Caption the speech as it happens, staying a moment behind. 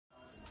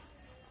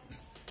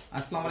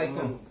আসসালামু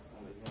আলাইকুম।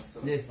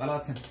 জি ভালো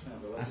আছেন?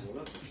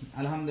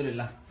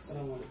 আলহামদুলিল্লাহ।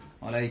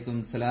 ওয়ালাইকুম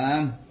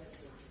সালাম।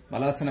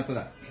 ভালো আছেন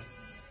আপনারা?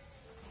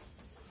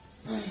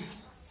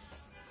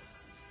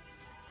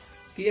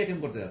 কি আইটেম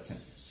করতে যাচ্ছেন?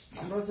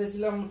 আমরা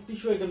চাইছিলাম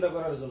টিস্যু আইটেমটা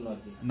করার জন্য আর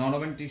কি। নন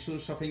ওভেন টিস্যু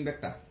শপিং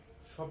ব্যাগটা,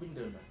 শপিং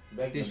টাইমটা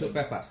tissue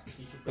paper,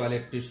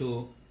 toilet tissue,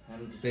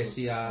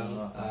 facial,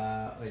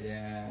 ওই যে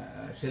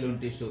সেলুন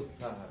টিস্যু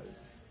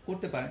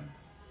করতে পারেন।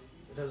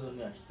 এটার জন্য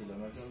আসছিলাম।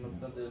 এখন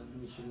আপনাদের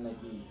মেশিন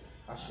নাকি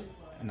আসে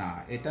না,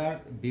 এটার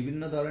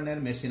বিভিন্ন ধরনের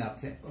মেশিন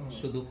আছে।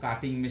 শুধু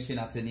কাটিং মেশিন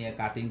আছে, নিয়ে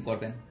কাটিং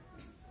করবেন।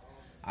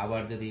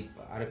 আবার যদি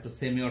আর একটু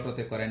সেমি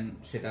অটোতে করেন,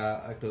 সেটা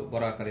একটু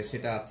বড় আকারে,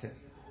 সেটা আছে।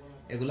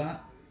 এগুলা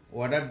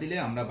অর্ডার দিলে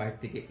আমরা বাইরে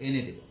থেকে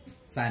এনে দেব।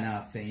 চায়না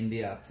আছে,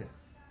 ইন্ডিয়া আছে।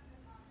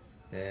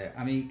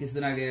 আমি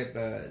কিছুদিন আগে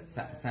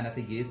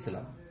চায়নাতে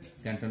গিয়েছিলাম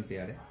ক্যান্টন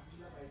ফেয়ারে।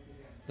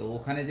 তো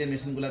ওখানে যে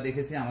মেশিনগুলো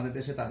দেখেছি, আমাদের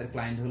দেশে তাদের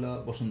ক্লায়েন্ট হলো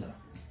বসুন্ধরা।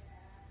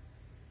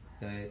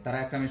 তারা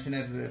একটা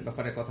মেশিনের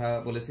ব্যাপারে কথা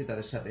বলেছি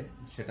তাদের সাথে,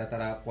 সেটা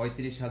তারা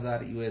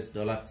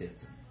 $35,000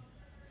 চেয়েছে।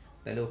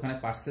 তাহলে ওখানে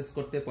পারচেস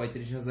করতে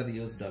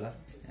 $35,000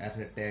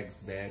 এর tax,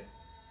 bat,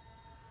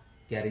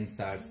 carrying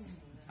charge,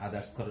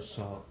 others খরচ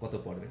সহ কত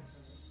পড়বে।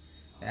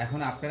 এখন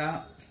আপনারা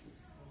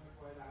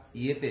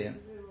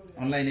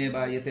অনলাইনে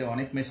বা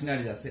অনেক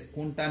মেশিনারিজ আছে,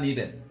 কোনটা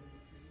নিবেন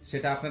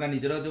সেটা আপনারা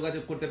নিজেরাও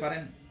যোগাযোগ করতে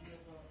পারেন।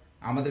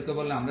 আমাদেরকে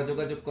বললে আমরা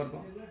যোগাযোগ করব।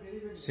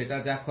 সেটা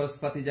যা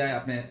খরচপাতি যায়,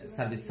 আপনি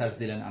সার্ভিস চার্জ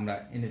দিলেন, আমরা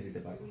এনে দিতে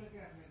পারবো।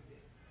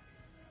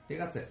 ঠিক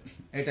আছে,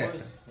 এটা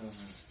একটা।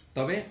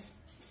 তবে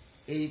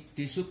এই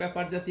টিস্যু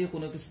পেপার জাতীয়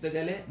কোনো কিছুতে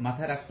গেলে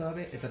মাথায় রাখতে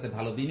হবে, এটাতে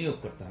ভালো বিনিয়োগ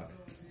করতে হবে।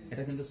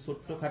 এটা কিন্তু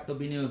ছোট্টখাট্টো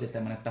বিনিয়োগে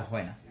তেমন একটা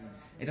হয় না।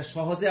 এটা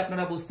সহজে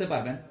আপনারা বুঝতে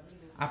পারবেন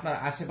আপনার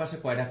আশেপাশে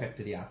কয়টা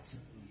ফ্যাক্টরি আছে,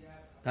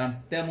 কারণ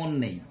তেমন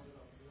নেই,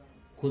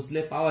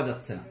 খুঁজলে পাওয়া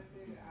যাচ্ছে না।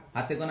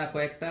 হাতে গোনা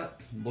কয়েকটা,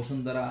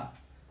 বসুন্ধরা,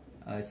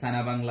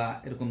 সানা বাংলা,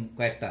 এরকম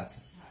কয়েকটা আছে,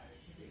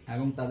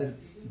 এবং তাদের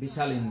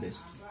বিশাল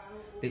ইনভেস্ট।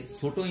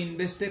 ছোট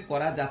ইনভেস্টে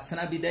করা যাচ্ছে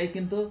না বিদায়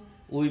কিন্তু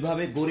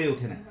ওইভাবে গড়ে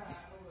ওঠে না।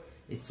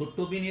 এই ছোট্ট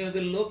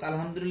বিনিয়োগের লোক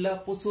আলহামদুলিল্লাহ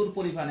প্রচুর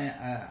পরিমাণে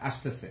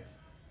আসতেছে,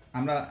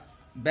 আমরা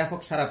ব্যাপক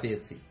সাড়া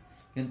পেয়েছি।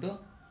 কিন্তু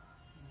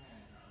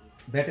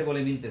ভ্যাটে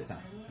বলে মিলতেছে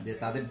না, যে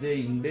তাদের যে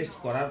ইনভেস্ট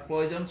করার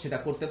প্রয়োজন সেটা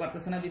করতে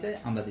পারতেছে না বিদায়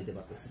আমরা দিতে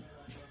পারতেছি না।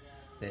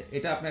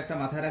 এটা আপনি একটা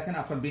মাথায় রাখেন,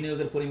 আপনার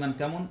বিনিয়োগের পরিমাণ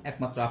কেমন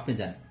একমাত্র আপনি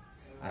জানেন।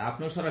 আর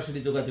আপনিও সরাসরি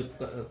যোগাযোগ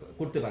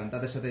করতে পারেন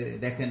তাদের সাথে,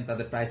 দেখেন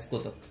তাদের প্রাইস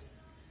কত,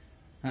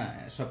 হ্যাঁ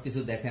সবকিছু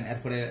দেখেন।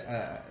 এরপরে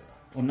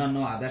অন্যান্য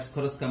আদার্স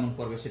খরচ কেমন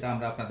পড়বে সেটা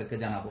আমরা আপনাদেরকে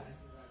জানাবো।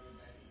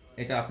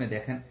 এটা আপনি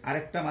দেখেন।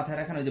 আরেকটা মাথায়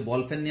রাখেন, ওই যে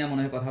বলপেন নিয়ে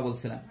মনে হয় কথা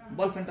বলছিলাম,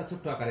 বলপেনটা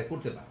ছোট্ট আকারে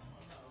করতে পারেন।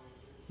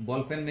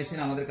 বলপেন মেশিন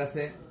আমাদের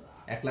কাছে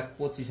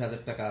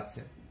 1,25,000 টাকা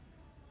আছে,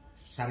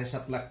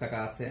 7.5 লাখ টাকা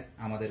আছে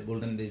আমাদের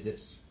গোল্ডেন ব্রিজের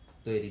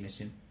তৈরি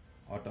মেশিন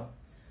অটো।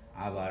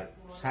 আবার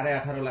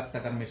 18.5 লাখ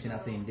টাকার মেশিন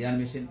আছে, ইন্ডিয়ান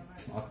মেশিন,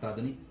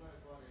 অত্যাধুনিক।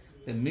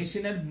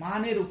 মেশিনের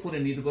মানের উপরে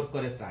নির্ভর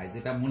করে প্রাইস,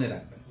 এটা মনে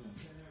রাখবেন।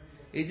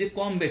 এই যে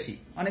কম বেশি,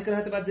 অনেকের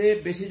হয়তো বা যে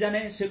বেশি জানে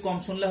সে কম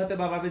শুনলে হয়তো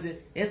বা ভাবে যে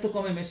এত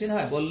কমে মেশিন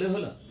হয়, বললে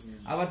হলো।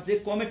 আবার যে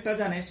কমেরটা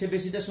জানে সে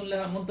বেশিটা শুনলে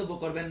মন্তব্য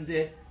করবেন যে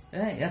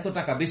হ্যাঁ এত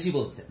টাকা বেশি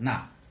বলছে। না,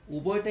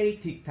 উভয়টাই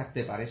ঠিক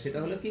থাকতে পারে। সেটা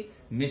হলো কি,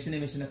 মেশিনে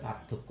মেশিনে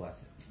পার্থক্য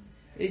আছে।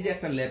 এই যে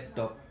একটা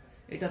ল্যাপটপ,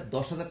 এটা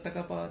 10,000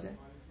 টাকা পাওয়া যায়।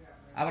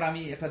 আবার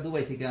আমি একটা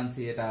দুবাই থেকে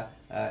আনছি, এটা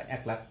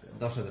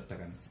 1,10,000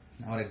 টাকা নিচ্ছে,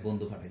 আমার এক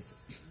বন্ধু পাঠাইছে।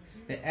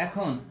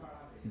 এখন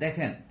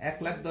দেখেন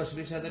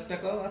 1,10,000-20,000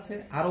 টাকাও আছে,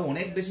 আরো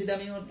অনেক বেশি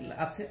দামিও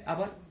আছে,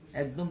 আবার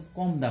একদম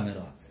কম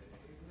দামেরও আছে।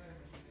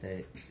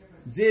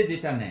 যে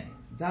যেটা নেয়,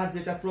 যার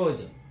যেটা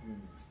প্রয়োজন।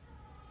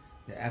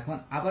 এখন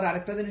আবার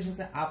আরেকটা জিনিস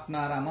আছে,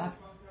 আপনার আমার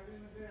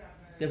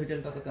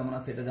ক্যাপিটালটা তো কেমন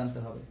আছে এটা জানতে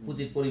হবে,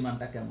 পুঁজির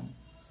পরিমাণটা কেমন।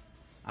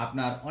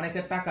 আপনার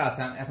অনেকের টাকা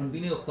আছে, এখন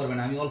বিনিয়োগ করবেন,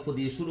 আমি অল্প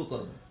দিয়ে শুরু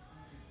করব,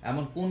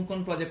 এমন কোন কোন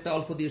প্রজেক্টটা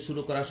অল্প দিয়ে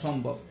শুরু করা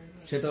সম্ভব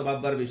সেটাও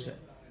ভাববার বিষয়।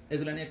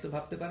 এগুলো নিয়ে একটু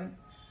ভাবতে পারেন।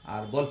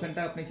 আর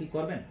বলপেনটা আপনি কি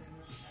করবেন?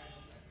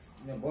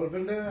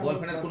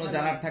 বলপেনের কোনো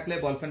জানার থাকলে,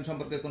 বলপেন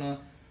সম্পর্কে কোনো,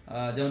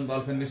 যেমন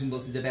বলপেন মেশিন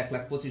বলছি যেটা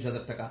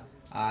 1,25,000 টাকা,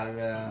 আর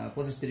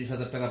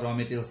 25-30,000 টাকা র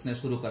মেটেরিয়ালস নিয়ে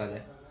শুরু করা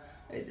যায়।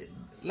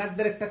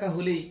 1,00,000 টাকা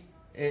হলেই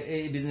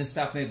এই বিজনেসটা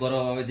আপনি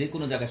ঘরোয়াভাবে যে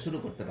কোনো জায়গায় শুরু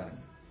করতে পারেন।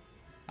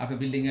 আপনি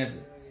বিল্ডিং এর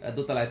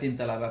 2তলায়,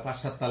 3তলা বা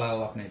 5-7 তলাও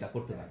আপনি এটা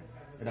করতে পারেন।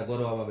 এটা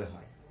ঘরোয়াভাবে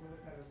হয়,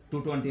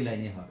 220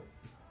 লাইনে হবে।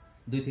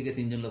 2 থেকে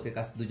 3 জন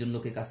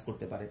লোকে কাজ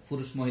করতে পারে,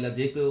 পুরুষ মহিলা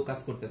যে কেউ কাজ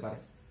করতে পারে।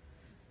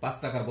 5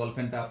 টাকার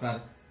বলপেনটা আপনার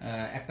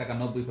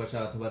 1.90 টাকা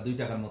অথবা 2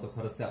 টাকার মতো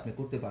খরচে আপনি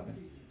করতে পারবেন।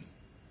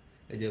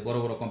 এই যে বড়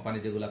বড় কোম্পানি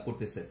যেগুলা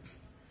করতেছে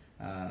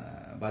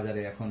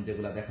বাজারে এখন,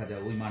 যেগুলা দেখা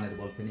যায় ওই মানের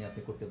বলপেনই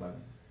আপনি করতে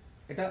পারবেন।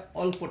 এটা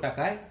অল্প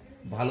টাকায়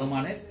ভালো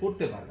মানের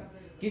করতে পারবেন।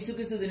 কিছু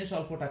কিছু জিনিস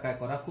অল্প টাকায়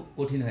করা খুব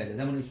কঠিন হয়ে যায়,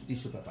 যেমন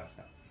টিস্যু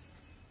পেপারটা।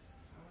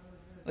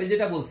 ওই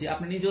যেটা বলছি,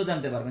 আপনি নিজেও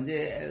জানতে পারবেন যে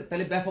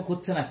তাহলে ব্যাপক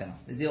হচ্ছে না কেন,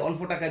 যে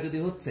অল্প টাকায় যদি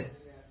হচ্ছে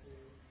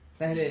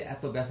তাহলে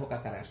এত ব্যাপক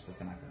আকারে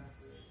আসতেছে না কেন।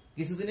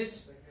 কিছু জিনিস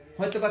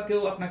হয়তো বা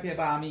কেউ আপনাকে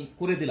বা আমি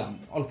করে দিলাম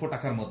অল্প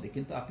টাকার মধ্যে,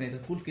 কিন্তু আপনি এটা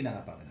ফুল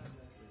কিনারা পাবেন।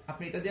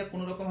 আপনি এটা দিয়ে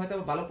কোন রকম হয়তো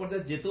ভালো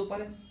পর্যায়ে যেতেও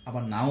পারেন,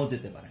 আবার নাও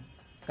যেতে পারেন।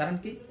 কারণ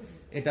কি,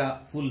 এটা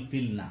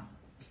ফুলফিল না।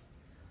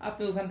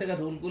 আপনি ওখান থেকে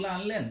রোলগুলো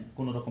আনলেন,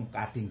 কোন রকম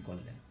কাটিং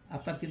করলেন,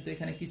 আপনার কিন্তু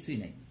এখানে কিছুই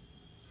নাই।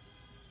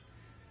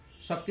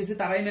 সবকিছু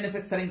তারাই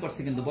ম্যানুফ্যাকচারিং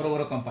করছে, কিন্তু বড়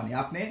বড় কোম্পানি,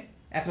 আপনি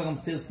একরকম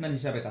সেলসম্যান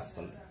হিসাবে কাজ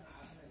করলেন,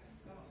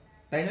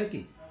 তাই নয়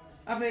কি?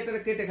 আপনি এটা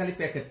কেটে খালি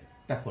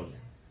প্যাকেটটা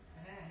করলেন,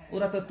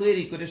 ওরা তো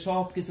তৈরি করে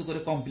সব কিছু করে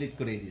কমপ্লিট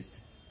করে দিয়েছে।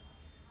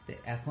 তো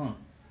এখন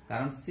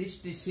কারণ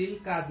সৃষ্টিশীল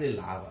কাজে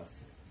লাভ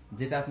আছে,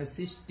 যেটা আপনি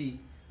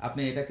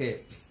আপনি এটাকে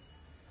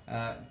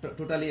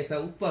টোটালি একটা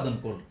উৎপাদন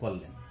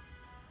করলেন,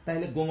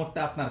 তাহলে গোমরটা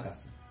আপনার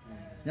কাছে।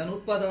 যেমন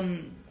উৎপাদন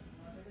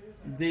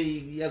যে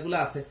ইয়াগুলো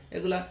আছে,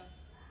 এগুলা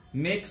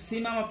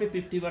ম্যাক্সিমাম আপনি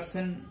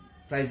 50%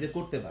 প্রাইজে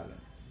করতে পারবেন,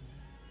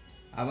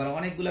 আবার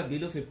অনেকগুলা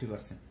বিলো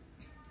 50%।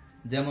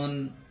 যেমন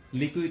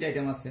লিকুইড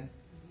আইটেম আছে,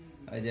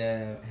 ওই যে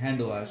hand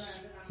wash,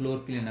 floor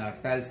cleaner,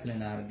 tiles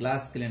cleaner,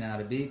 glass cleaner,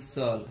 big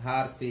সল,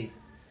 হারপিক,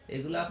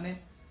 এগুলো আপনি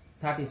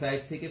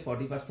 35 থেকে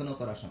 40%ও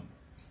করা সম্ভব।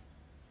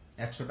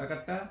 100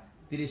 টাকারটা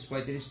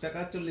 30-35 টাকা,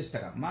 40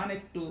 টাকা, মান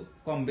একটু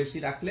কম বেশি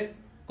রাখলে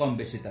কম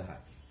বেশিতে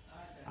হয়।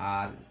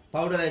 আর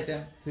পাউডার আইটেম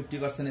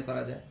 50%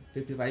 করা যায়,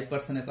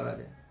 55% করা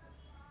যায়।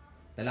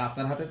 তাহলে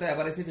আপনার হাতে তো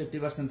এভারেজে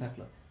 50%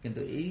 থাকলো,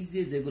 কিন্তু এই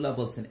যেগুলা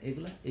বলছেন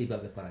এগুলা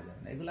এইভাবে করা যাবে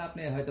না। এগুলো আপনি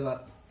হয়তো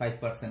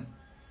 5%,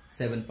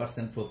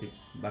 7% প্রফিট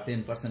বা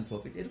 10%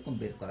 প্রফিট এরকম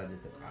বের করা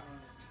যেতে পারে।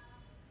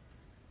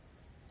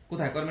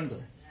 কোথায় করবেন?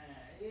 কোথায়?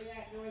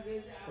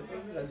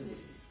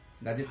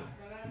 গাজীপুর।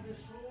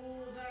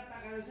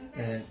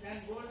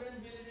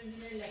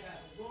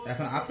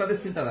 এখন আপনাদের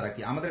চিন্তাধারা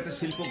কি? আমাদের একটা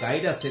শিল্প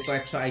গাইড আছে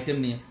কয়েকশো আইটেম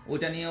নিয়ে,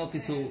 ওইটা নিয়েও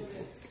কিছু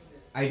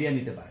আইডিয়া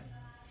নিতে পারেন।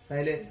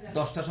 তাহলে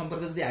 10টা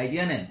সম্পর্কে যদি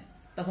আইডিয়া নেন,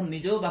 তখন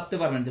নিজেও ভাবতে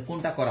পারবেন যে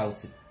কোনটা করা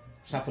উচিত।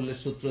 সাফল্যের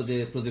সূত্র যে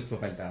প্রজেক্ট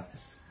প্রোফাইলটা আছে,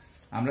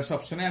 আমরা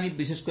সবসময়, আমি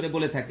বিশেষ করে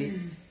বলে থাকি,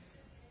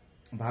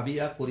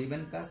 ভাবিয়া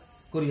করিবেন কাজ,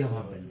 করিয়া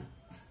ভাববেন না।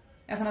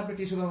 এখন আপনি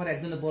টিস্যু পেপার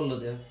একজনে বললো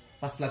যে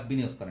 5 লাখ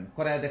বিনিয়োগ করেন,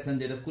 করায় দেখলেন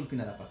যে এটা কুল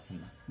কিনারা পাচ্ছেন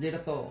না, যে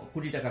এটা তো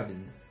কোটি টাকার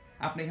বিজনেস,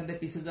 আপনি এখান থেকে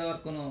পিছিয়ে যাওয়ার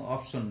কোনো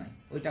অপশন নাই,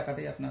 ওই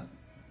টাকাটাই আপনার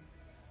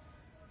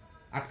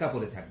আটকা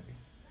পড়ে থাকবে।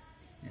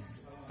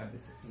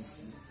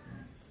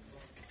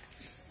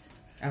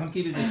 এখন কি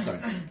বিজনেস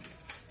করেন?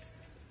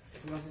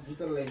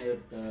 জুতার লাইনে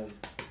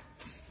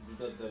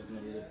জুতার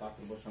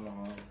পাথর বসানো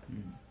হয়,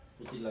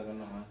 পুঁতি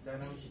লাগানো হয়,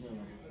 জানা মেশিনে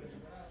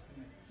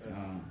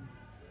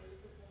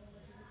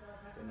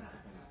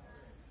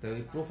তো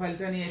ওই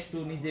প্রোফাইলটা নিয়ে একটু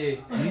নিজে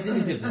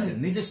নিজে বুঝেন,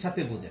 নিজের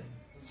সাথে বুঝেন।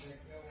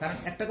 কারণ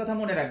একটা কথা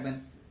মনে রাখবেন,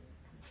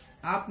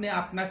 আপনি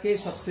আপনাকে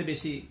সবচেয়ে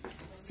বেশি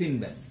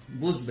চিনবেন,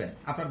 বুঝবেন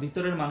আপনার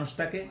ভিতরের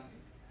মানুষটাকে।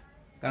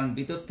 কারণ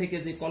ভিতর থেকে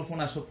যে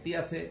কল্পনা শক্তি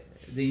আছে,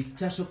 যে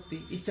ইচ্ছা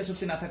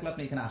শক্তি না থাকলে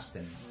আপনি এখানে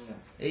আসতেন না।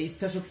 এই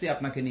ইচ্ছা শক্তি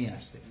আপনাকে নিয়ে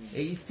আসছে।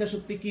 এই ইচ্ছা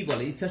শক্তি কি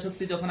বলে? ইচ্ছা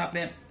শক্তি যখন আপনি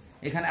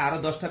এখানে আরো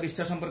 10টা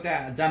 20টা সম্পর্কে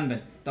জানবেন,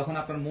 তখন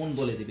আপনার মন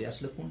বলে দিবে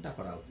আসলে কোনটা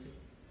করা উচিত।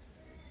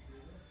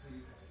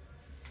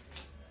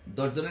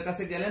 10 জনের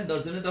কাছে গেলেন, 10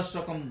 জনে 10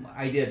 রকম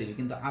আইডিয়া দিবে,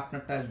 কিন্তু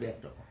আপনারটা আসবে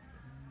একরকম।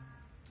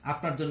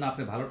 আপনার জন্য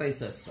আপনি ভালোটাই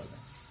চয়েস করবেন।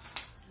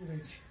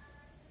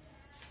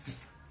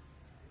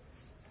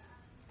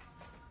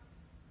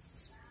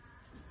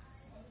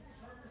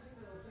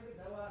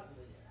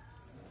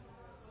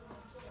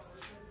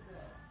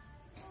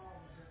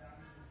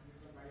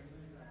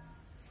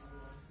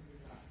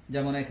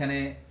 যেমন এখানে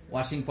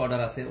ওয়াশিং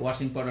পাউডার আছে,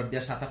 ওয়াশিং পাউডার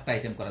দিয়ে 7-8টা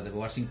আইটেম করা যাবে।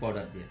 ওয়াশিং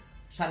পাউডার দিয়ে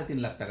 3.5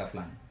 লাখ টাকা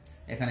প্ল্যান।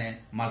 এখানে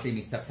মাল্টি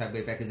মিক্সার থাকবে,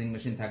 প্যাকেজিং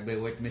মেশিন থাকবে,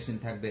 ওয়েট মেশিন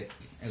থাকবে,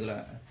 এগুলা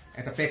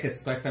একটা প্যাকেজ,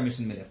 কয়েকটা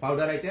মেশিন মিলে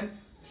পাউডার আইটেম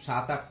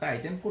 7-8টা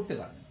আইটেম করতে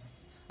পারবেন।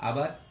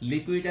 আবার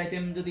লিকুইড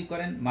আইটেম যদি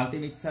করেন, মাল্টি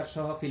মিক্সার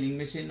সহ, ফিলিং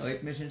মেশিন,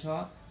 ওয়েট মেশিন সহ,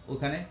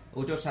 ওখানে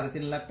ওইটাও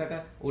 3.5 লাখ টাকা,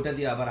 ওটা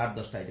দিয়ে আবার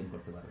 8-10টা আইটেম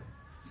করতে পারবেন।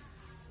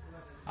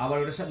 আবার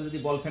ওটার সাথে যদি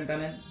বলপেনটা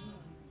নেন,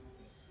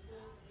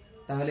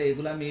 তাহলে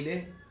এগুলা মিলে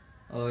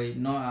ওই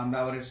আমরা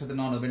আবার এর সাথে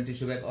নন ওভেন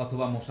টিস্যু ব্যাগ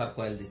অথবা মশার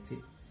কয়েল দিচ্ছি।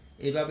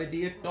 এইভাবে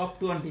দিয়ে টপ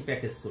 20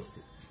 প্যাকেজ করছি।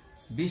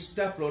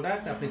 20টা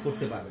প্রোডাক্ট আপনি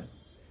করতে পারবেন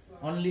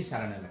অনলি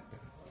 9.5 লাখ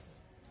টাকা।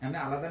 আমি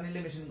আলাদা নিলে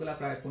মেশিনগুলো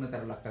প্রায়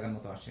 15-13 লাখ টাকার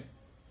মতো আসে।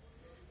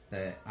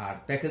 আর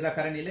প্যাকেজ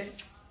আকারে নিলে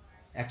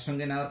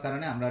একসঙ্গে নেওয়ার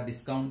কারণে আমরা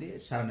ডিসকাউন্ট দিয়ে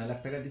 9.5 লাখ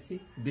টাকা দিচ্ছি।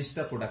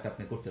 20টা প্রোডাক্ট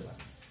আপনি করতে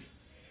পারবেন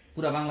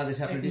পুরো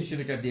বাংলাদেশে। আপনি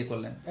ডিস্ট্রিবিউটার দিয়ে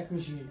করলেন,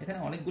 এখানে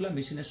অনেকগুলো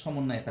মেশিনের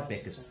সমন্বয় একটা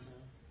প্যাকেজ।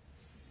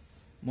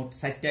 মোট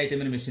 60টা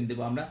আইটেমের মেশিন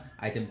দেবো আমরা,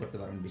 আইটেম করতে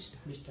পারবেন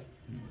 20টা।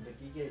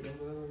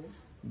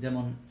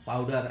 যেমন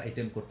পাউডার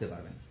আইটেম করতে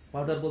পারবেন।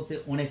 পাউডার বলতে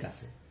অনেক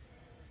আছে,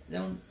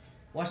 যেমন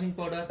ওয়াশিং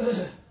পাউডার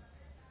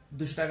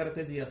 200 টাকার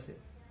কেজি আছে,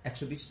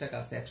 120 টাকা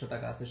আছে, 100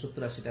 টাকা আছে,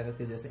 70-80 টাকার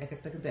কেজি আছে। এক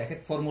একটা কিন্তু এক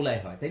এক ফর্মুলায়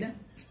হয়, তাই না?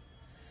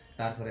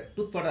 তারপরে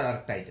টুথ পাউডার আর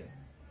একটা আইটেম,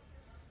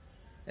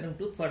 এরকম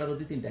টুথ পাউডারও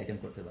 2-3টা আইটেম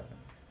করতে পারবেন।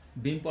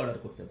 বিম পাউডার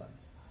করতে পারবেন।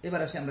 এবার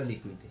আসি আমরা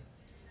লিকুইডে।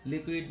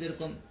 লিকুইড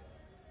যেরকম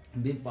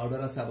বিম পাউডার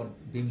আছে, আবার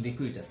বিম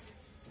লিকুইড আছে,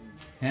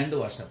 হ্যান্ড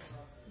ওয়াশ আছে,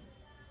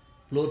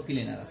 ফ্লোর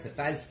ক্লিনার আছে,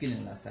 টাইলস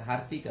ক্লিনার আছে,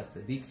 হারপিক আছে,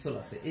 বিক্সল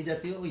আছে। এই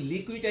জাতীয় ওই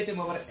লিকুইড আইটেম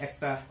আবার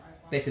একটা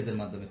প্যাকেজের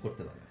মাধ্যমে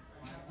করতে পারবেন।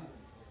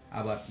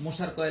 আবার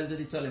মশার কয়েল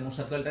যদি চলে,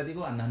 মশার কয়েলটা দিব,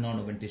 আর না নন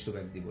ওভেন টিস্যু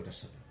ব্যাগ দিব, ওটার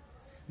সাথে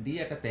দিয়ে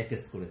একটা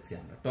প্যাকেজ করেছি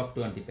আমরা, টপ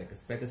 20 প্যাকেজ।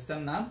 প্যাকেজটার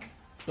নাম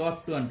টপ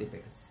 20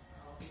 প্যাকেজ।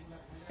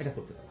 এটা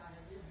করতে পারবেন।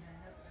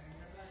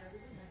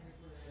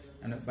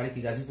 বাড়ি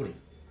কি গাজীপুরে?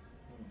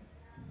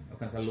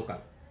 ওখানকার লোকাল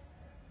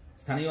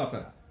স্থানীয়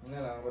আপনারা? না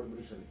না, আমার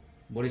বরিশালে।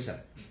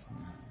 বরিশালে,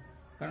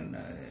 কারণ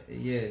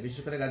ইয়ে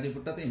বিশেষ করে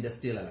গাজীপুরটা তো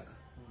ইন্ডাস্ট্রিয়াল এলাকা,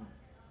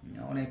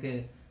 অনেকে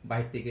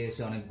বাইরে থেকে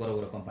এসে অনেক বড়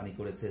বড় কোম্পানি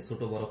করেছে,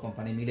 ছোট বড়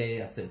কোম্পানি মিলে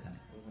আছে ওখানে,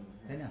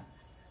 তাই না?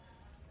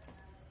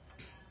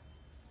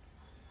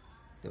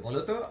 তো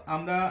মূলত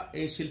আমরা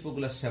এই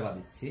শিল্পগুলোর সেবা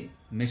দিচ্ছি,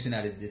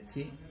 মেশিনারিজ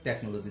দিচ্ছি,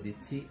 টেকনোলজি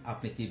দিচ্ছি,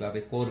 আপনি কিভাবে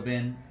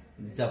করবেন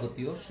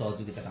যাবতীয়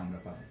সহযোগিতাটা আমরা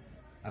পাবো।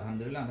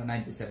 আলহামদুলিল্লাহ আমরা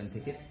 97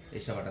 থেকে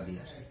এই সেবাটা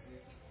দিয়ে আসতেছি।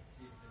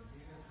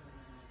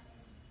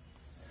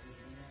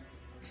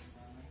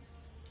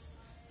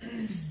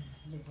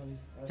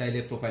 চাইলে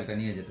প্রোফাইলটা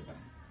নিয়ে যেতে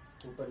পারেন।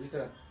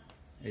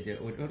 এই যে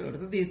ওটা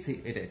তো দিয়েছি,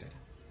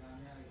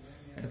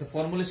 এটা তো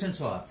ফর্মুলেশন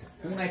সহ আছে,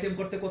 কোন আইটেম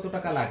করতে কত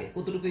টাকা লাগে,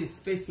 কতটুকু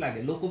স্পেস লাগে,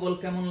 লোকবল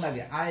কেমন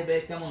লাগে, আয়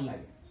ব্যয় কেমন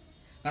লাগে।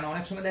 কারণ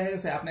অনেক সময় দেখা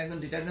গেছে আপনি একজন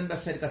ডিটারজেন্ট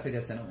ব্যবসায়ীর কাছে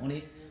গেছেন, উনি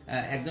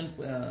একজন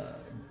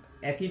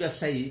একই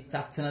ব্যবসায়ী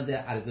চাচ্ছে না যে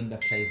আরেকজন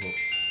ব্যবসায়ী হোক,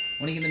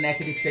 উনি কিন্তু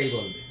নেগেটিভটাই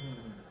বলবে।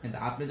 কিন্তু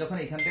আপনি যখন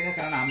এখান থেকে,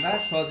 কারণ আমরা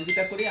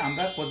সহযোগিতা করি,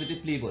 আমরা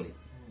পজিটিভলি বলি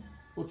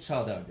উৎসাহ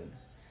দেওয়ার জন্য।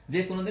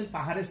 যে কোনোদিন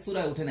পাহাড়ের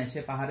চূড়ায় উঠে নাই, সে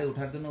পাহাড়ে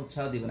ওঠার জন্য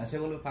উৎসাহ দিবে না, সে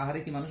বলবে পাহাড়ে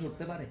কি মানুষ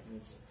উঠতে পারে।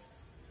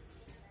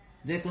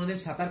 যে কোনোদিন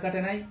সাঁতার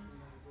কাটে নাই,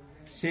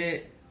 সে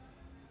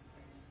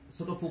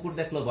ছোট পুকুর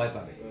দেখলো ভয়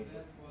পাবে,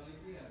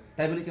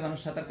 তাই বলে কি মানুষ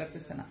সাঁতার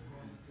কাটতেছে না?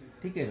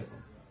 ঠিক এরকম।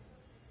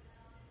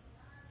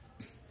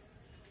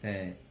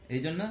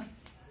 এই জন্য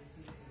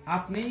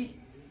আপনি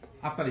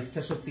আপনার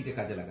ইচ্ছা শক্তিকে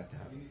কাজে লাগাতে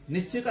হবে।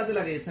 নিশ্চয়ই কাজে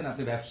লাগিয়েছেন,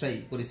 আপনি ব্যবসায়ী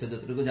পরিচয়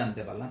যতটুকু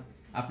জানতে পারলাম,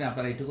 আপনি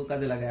আপনার এইটুকু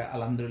কাজে লাগায়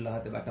আলহামদুলিল্লাহ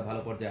হয়তো একটা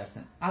ভালো পর্যায়ে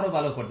আসছেন, আরো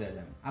ভালো পর্যায়ে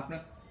যাবেন।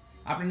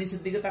 আপনি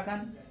নিচের দিকে তাকান,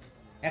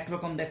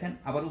 একরকম দেখেন,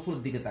 আবার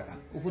উপরের দিকে তাকান।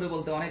 উপরে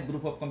বলতে অনেক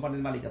গ্রুপ অফ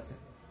কোম্পানির মালিক আছে,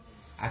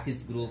 আকিস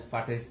গ্রুপ,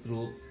 পাটেক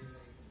গ্রুপ,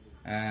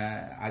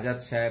 আজাদ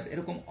সাহেব,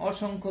 এরকম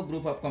অসংখ্য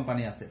গ্রুপ অফ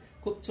কোম্পানি আছে।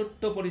 খুব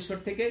ছোট্ট পরিসর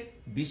থেকে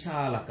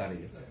বিশাল আকারে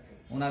গেছে,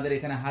 ওনাদের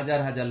এখানে হাজার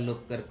হাজার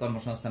লোকের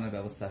কর্মসংস্থানের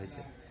ব্যবস্থা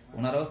হয়েছে,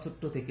 ওনারাও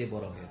ছোট্ট থেকে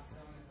বড় হয়েছে।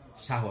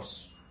 সাহস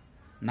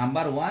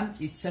নাম্বার 1,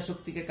 ইচ্ছা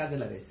শক্তিকে কাজে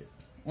লাগাইছে।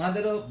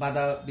 ওনাদেরও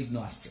বাধা বিঘ্ন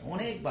আসছে,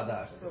 অনেক বাধা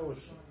আসছে,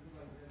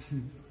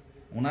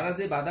 ওনারা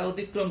যে বাধা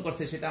অতিক্রম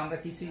করছে সেটা আমরা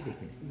কিছুই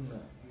দেখিনি।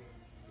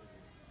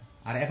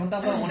 আর এখন তো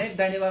আমরা অনেক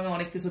ডাইনে বামে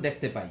অনেক কিছু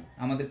দেখতে পাই,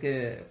 আমাদেরকে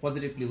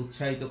পজিটিভলি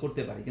উৎসাহিত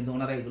করতে পারি, কিন্তু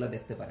ওনারা এগুলা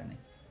দেখতে পারে না।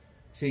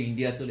 সে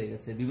ইন্ডিয়া চলে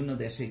গেছে, বিভিন্ন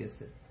দেশে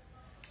গেছে,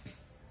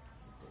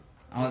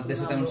 আমাদের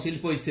দেশে তেমন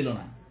শিল্পই ছিল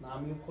না।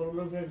 আমি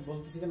কলমটা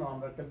বলতেছি কেন,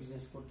 আমরা একটা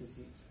বিজনেস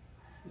করতেছি,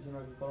 এই জন্য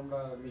কলমটা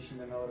মেশিন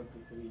নেওয়ার একটু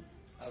খুবই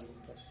আগ্রহ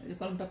আছে। এই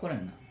কলমটা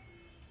করেন না,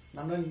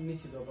 আমরা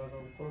নিশ্চিত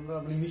কলমটা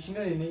মানে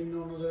মেশিনারি নেই,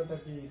 অন্য জায়গায়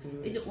থাকি।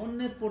 এই যে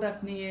অন্যের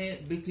প্রোডাক্ট নিয়ে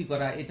বিক্রি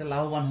করা, এটা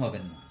লাভবান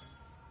হবেন না।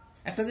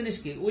 একটা জিনিস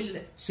কি, ওই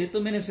সে তো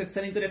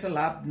ম্যানুফ্যাকচারিং করে একটা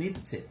লাভ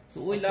নিচ্ছে, তো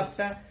ওই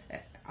লাভটা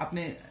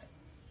আপনি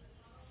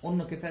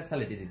অন্যকে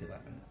ফ্যাসিলিটি দিতে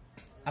পারবেন না।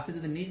 আপনি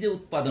যদি নিজে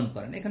উৎপাদন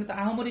করেন, এখানে তো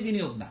আহামরি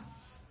বিনিয়োগ না,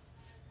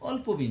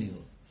 অল্প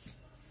বিনিয়োগ,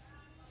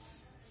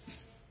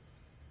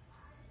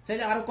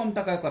 চাইলে আরো কম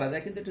টাকায় করা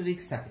যায়, কিন্তু একটু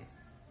রিস্ক থাকে।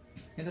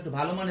 কিন্তু একটু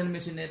ভালো মানের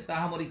মেশিনের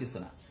আহামরি কিছু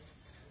না।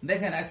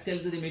 দেখেন আজকাল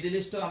যদি মিডল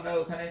ইস্টও, আমরা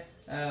ওখানে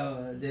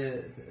যে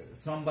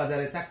শ্রম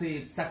বাজারে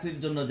চাকরির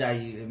জন্য যাই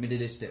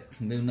মিডল ইস্টে,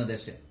 বিভিন্ন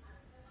দেশে,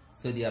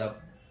 সৌদি আরব,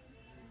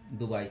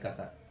 দুবাই,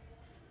 কাতার,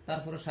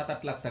 তারপরে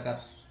 7-8 লাখ টাকার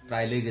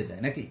প্রায় লেগে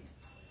যায় নাকি।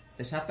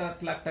 7-8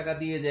 লাখ টাকা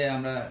দিয়ে যে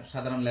আমরা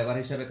সাধারণ লেবার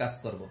হিসেবে কাজ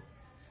করব,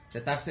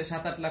 তার চেয়ে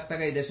 7-8 লাখ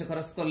টাকা এই দেশে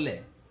খরচ করলে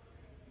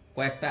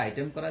কয়েকটা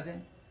আইটেম করা যায়,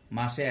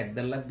 মাসে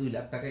 1-1.5 লাখ 2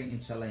 লাখ টাকা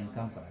ইনশাল্লাহ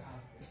ইনকাম করা যায়।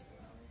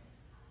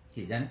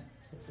 কি জানে,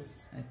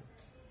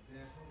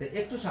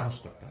 একটু সাহস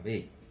করতে হবে।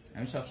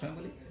 আমি সবসময়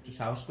বলি একটু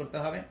সাহস করতে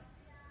হবে,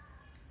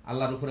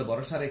 আল্লাহর উপরে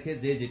ভরসা রেখে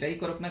যে যেটাই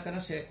করুক না কেন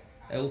সে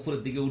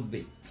উপরের দিকে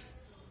উঠবেই।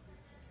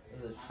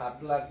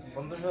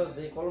 7,50,000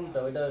 যে কলমটা,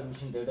 ওইটা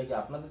মেশিনটা, ওইটা কি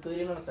আপনাদের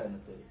তৈরি না চায়না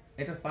তৈরি?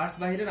 এটা পার্টস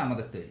বাহিরের,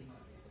 আমাদের তৈরি,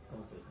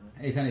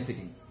 এখানে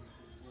ফিটিং।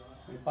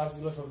 পার্টস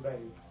গুলো সব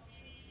বাইরে,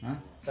 হ্যাঁ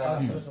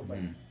সব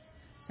বাইরে,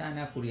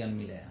 চায়না কোরিয়ান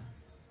মিলে।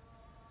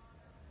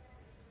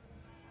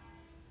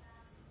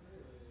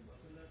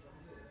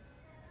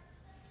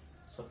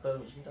 সফটওয়্যার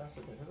মেশিনটা আছে,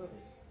 দেখা যাবে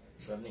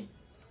রানিং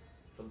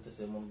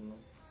চলতেছে,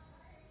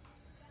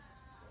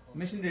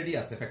 মেশিন রেডি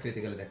আছে, ফ্যাক্টরিতে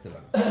গেলে দেখতে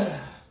পারবেন।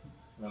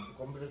 না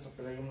কম্পিউটার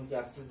সফটওয়্যার এমন কি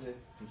আছে যে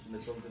মেশিনে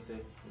চলতেছে,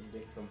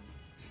 দেখতাম।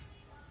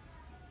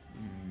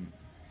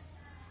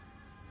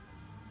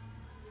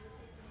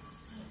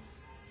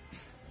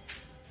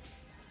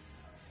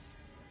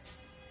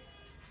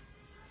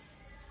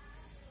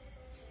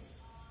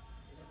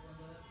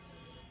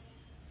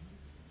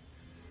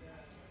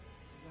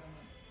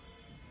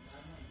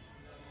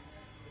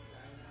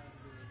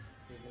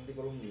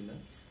 কলম নিই না,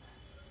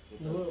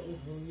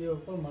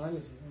 মারা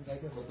গেছে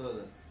কত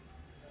হাজার?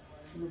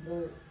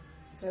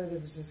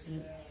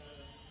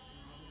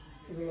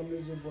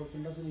 যে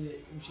বলপেনটা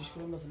শেষ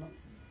করলাম না,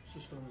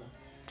 শেষ করলাম না,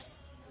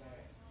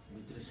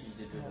 ভিতরে শীত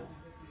যেটা,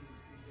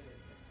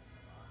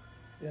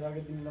 এর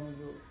আগে দিলাম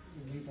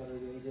গ্রিপ আর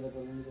যেটা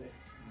কলম করে,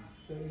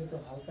 এটা তো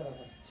হালকা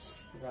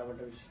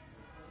রাবারটা বেশি।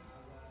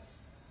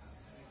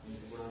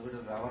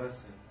 রাবার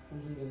আছে,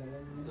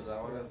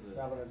 রাবার আছে,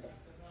 রাবারটা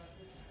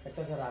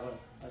একটা স্যার আবার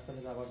একটা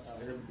স্যার আবার স্যার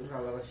এটার ভিতরে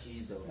আলাদা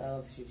শীষ দাও,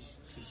 আলাদা শীষ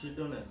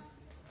শীষেরটাও নেই।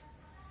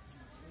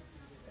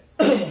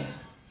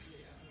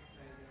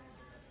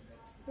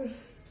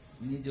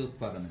 নিজে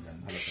উৎপাদনে যান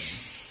ভালো করে।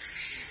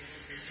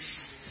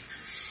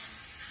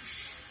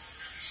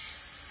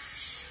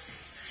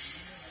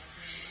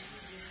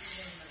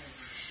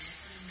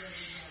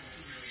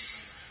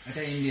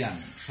 এটা ইন্ডিয়ান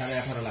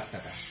 18.5 লাখ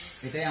টাকা।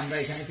 এটাই আমরা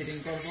এখানে ফিটিং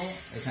করব,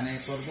 এখানে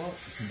করব,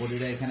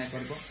 বডিটা এখানে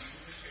করব,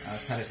 আর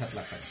 7.5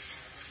 লাখ টাকা।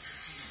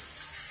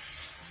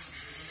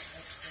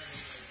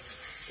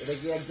 এটা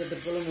কি এক জাতের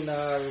কলম না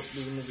আর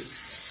বিভিন্ন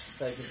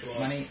টাইপের কলম?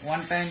 মানে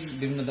ওয়ান টাইম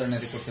বিভিন্ন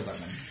ধরনের করতে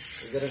পারবেন।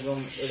 এরকম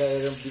এটা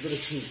এরকম ভিতরে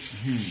শীষ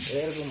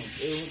এরকম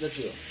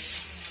জাতীয়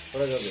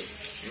করা যাবে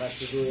না?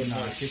 শুধু না,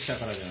 চেষ্টা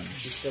করা যাবে না।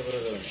 চেষ্টা করা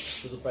যাবে না,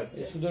 শুধু পাইপ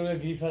শুধু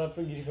গ্রিফার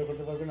আপনি গ্রিফার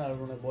করতে পারবেন আর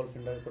কোনো বল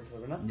ফিল্ডার করতে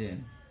পারবেন না। জি,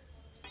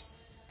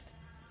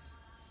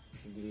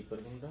 গ্রিপার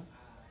কোনটা?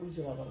 ওই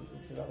যে রাবার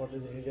রাবার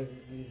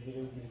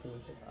গ্রিফার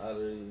আর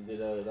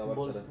যেটা রাবার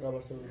বল ছাড়া?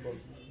 রাবার সেল বল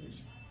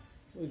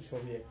ওই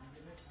সবই এক।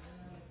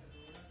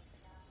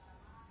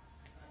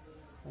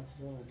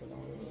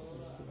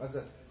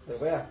 আচ্ছা তো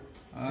ভাইয়া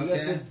ঠিক Okay.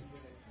 আছে,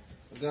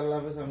 আল্লাহ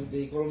হাফেজ। আমি তো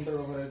এই কলমটার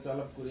ব্যাপারে একটু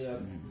আলাপ করি। আর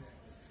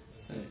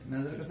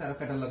নাজের কাছে আর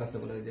ক্যাটালগ আছে,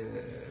 বলে ওই যে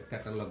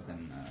ক্যাটালগ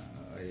দেন,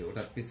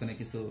 ওটার পিছনে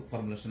কিছু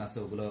ফর্মুলেশন আছে,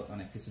 ওগুলো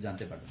অনেক কিছু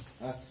জানতে পারবেন।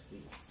 আচ্ছা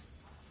ঠিক আছে।